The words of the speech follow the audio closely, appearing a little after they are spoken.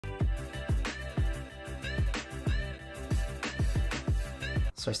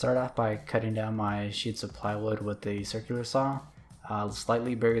So I started off by cutting down my sheets of plywood with a circular saw,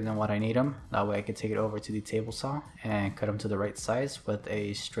 slightly bigger than what I need them. That way I could take it over to the table saw and cut them to the right size with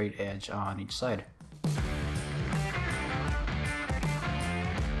a straight edge on each side.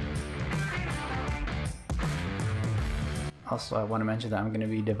 Also, I want to mention that I'm going to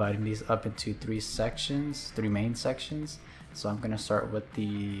be dividing these up into three main sections. So I'm going to start with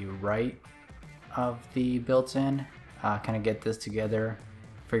the right of the built-in, kind of get this together,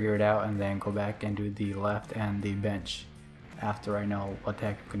 figure it out, and then go back and do the left and the bench after I know what the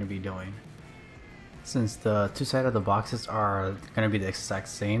heck I'm going to be doing. Since the two sides of the boxes are going to be the exact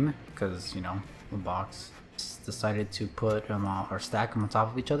same, because, you know, the box, decided to put them or stack them on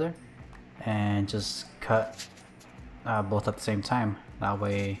top of each other and just cut both at the same time. That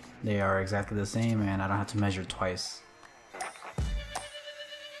way they are exactly the same and I don't have to measure twice.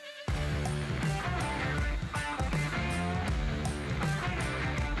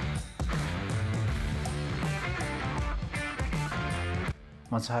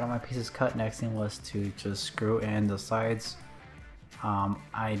 Once I had all my pieces cut, next thing was to just screw in the sides.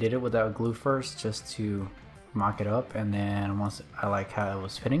 I did it without glue first just to mock it up, and then once I like how it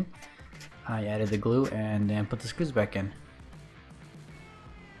was fitting, I added the glue and then put the screws back in.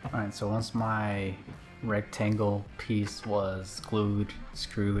 Alright, so once my rectangle piece was glued,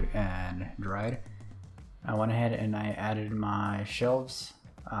 screwed, and dried, I went ahead and I added my shelves.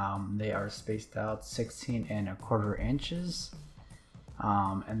 They are spaced out 16¼ inches.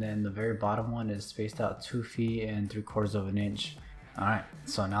 And then the very bottom one is spaced out 2 feet and 3/4 of an inch. Alright,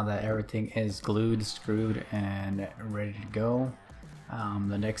 so now that everything is glued, screwed, and ready to go,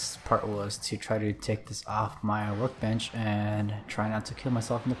 the next part was to try to take this off my workbench and try not to kill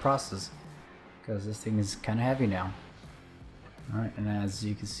myself in the process, because this thing is kind of heavy now. Alright, and as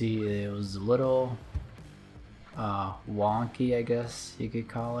you can see, it was a little wonky, I guess you could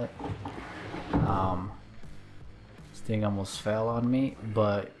call it. This thing almost fell on me,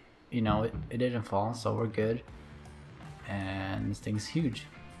 but you know, it didn't fall, so we're good. And this thing's huge.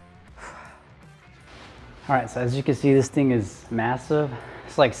 Alright, so as you can see, this thing is massive.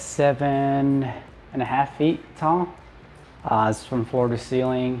 It's like 7.5 feet tall. It's from floor to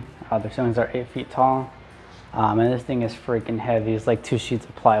ceiling. The ceilings are 8 feet tall. And this thing is freaking heavy. It's like 2 sheets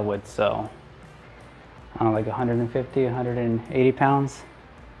of plywood, so I don't know, like 150, 180 pounds.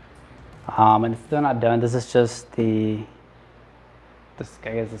 And it's still not done. This is just I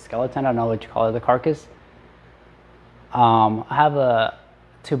guess the skeleton. I don't know what you call it, the carcass. I have a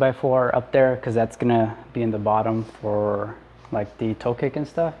 2x4 up there because that's gonna be in the bottom for like the toe kick and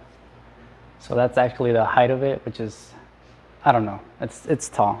stuff. So that's actually the height of it, which is, I don't know, it's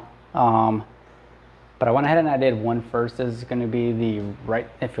tall. But I went ahead and I did one first. This is gonna be the right,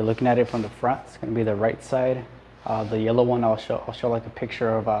 if you're looking at it from the front, it's gonna be the right side. The yellow one, I'll show like a picture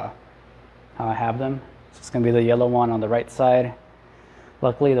of how I have them. So it's gonna be the yellow one on the right side.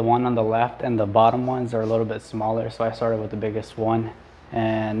 Luckily the one on the left and the bottom ones are a little bit smaller, so I started with the biggest one.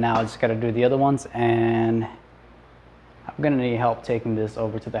 And now I just gotta do the other ones, and I'm gonna need help taking this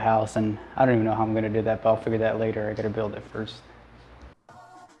over to the house, and I don't even know how I'm gonna do that, but I'll figure that later. I gotta build it first.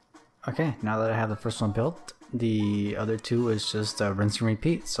 Okay, now that I have the first one built, the other two is just rinse and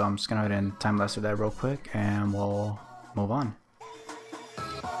repeat. So I'm just gonna go ahead and time lapse that real quick and we'll move on.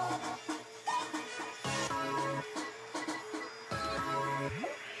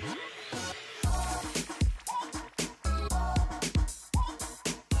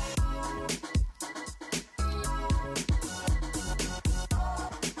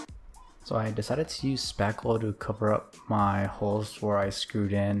 So I decided to use spackle to cover up my holes where I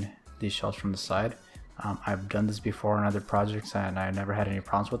screwed in the shelves from the side. I've done this before on other projects and I never had any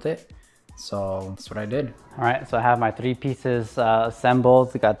problems with it. So that's what I did. All right, so I have my 3 pieces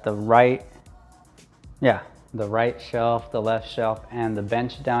assembled. We got the right shelf, the left shelf, and the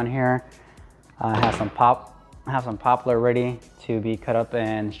bench down here. I have some poplar ready to be cut up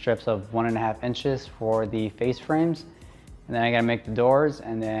in strips of 1.5 inches for the face frames. And then I gotta make the doors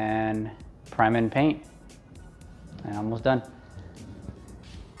and then prime and paint. And almost done.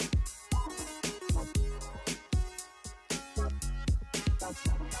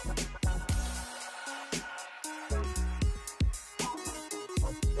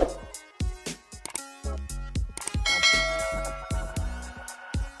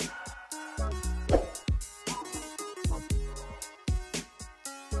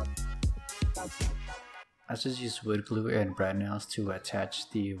 I just used wood glue and brad nails to attach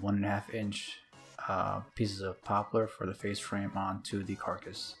the 1.5 inch pieces of poplar for the face frame onto the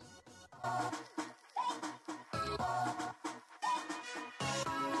carcass.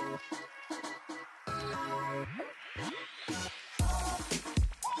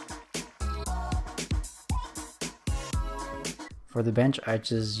 For the bench, I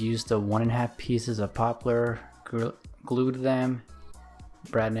just used the 1.5 pieces of poplar, glued them,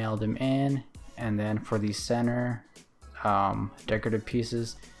 brad nailed them in, and then for the center decorative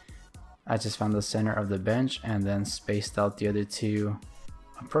pieces, I just found the center of the bench and then spaced out the other two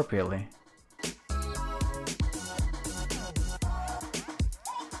appropriately.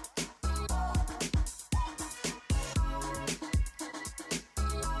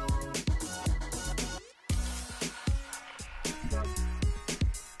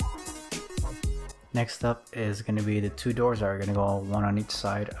 Next up is going to be the two doors that are going to go one on each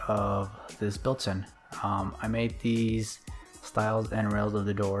side of this built-in. I made these stiles and rails of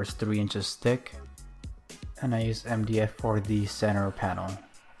the doors 3 inches thick, and I used MDF for the center panel.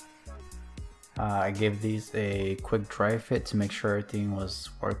 I gave these a quick dry fit to make sure everything was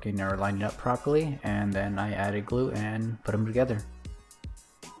working or lining up properly, and then I added glue and put them together.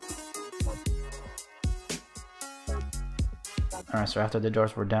 Alright, so after the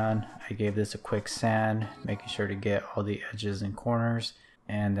doors were done, I gave this a quick sand, making sure to get all the edges and corners,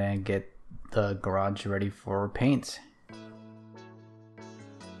 and then get the garage ready for paint.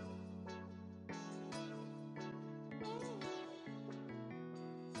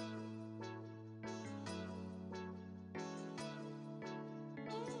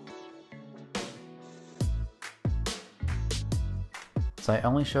 So I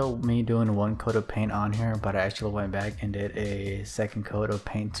only show me doing 1 coat of paint on here, but I actually went back and did a 2nd coat of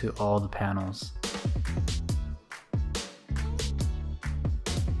paint to all the panels.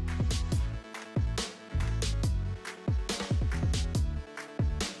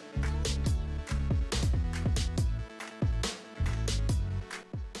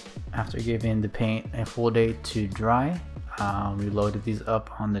 After giving the paint a full day to dry, we loaded these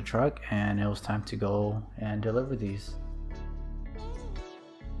up on the truck and it was time to go and deliver these.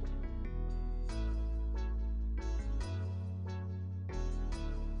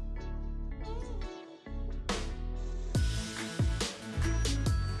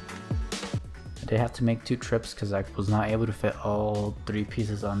 I did have to make 2 trips because I was not able to fit all 3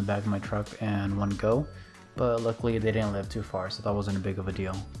 pieces on the back of my truck in one go, but luckily they didn't live too far, so that wasn't a big of a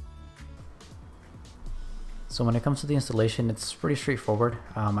deal. So when it comes to the installation, it's pretty straightforward.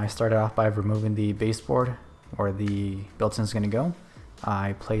 I started off by removing the baseboard where the built-in is going to go.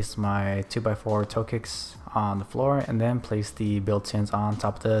 I placed my 2x4 toe kicks on the floor and then placed the built-ins on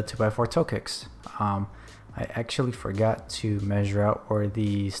top of the 2x4 toe kicks. I actually forgot to measure out where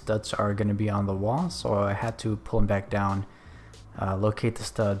the studs are going to be on the wall, so I had to pull them back down, locate the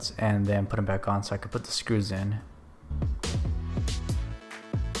studs, and then put them back on so I could put the screws in.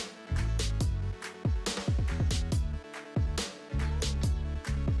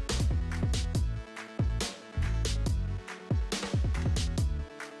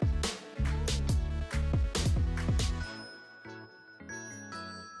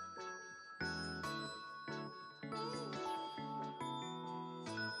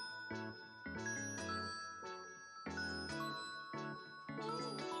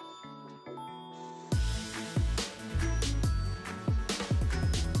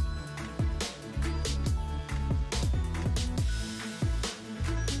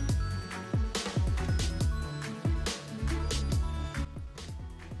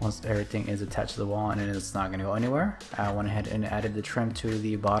 Once everything is attached to the wall and it's not going to go anywhere, I went ahead and added the trim to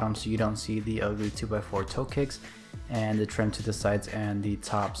the bottom so you don't see the ugly 2x4 toe kicks, and the trim to the sides and the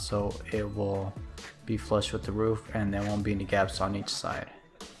top so it will be flush with the roof and there won't be any gaps on each side.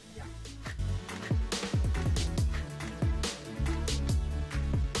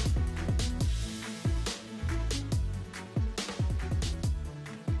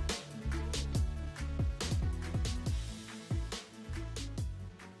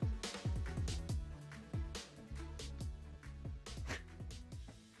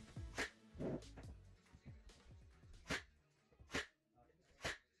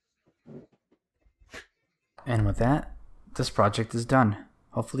 And with that, this project is done.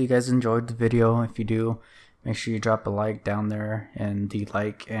 Hopefully you guys enjoyed the video. If you do, make sure you drop a like down there in the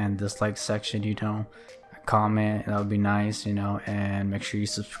like and dislike section, you know, a comment, that would be nice, you know, and make sure you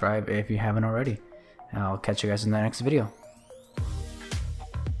subscribe if you haven't already. And I'll catch you guys in the next video.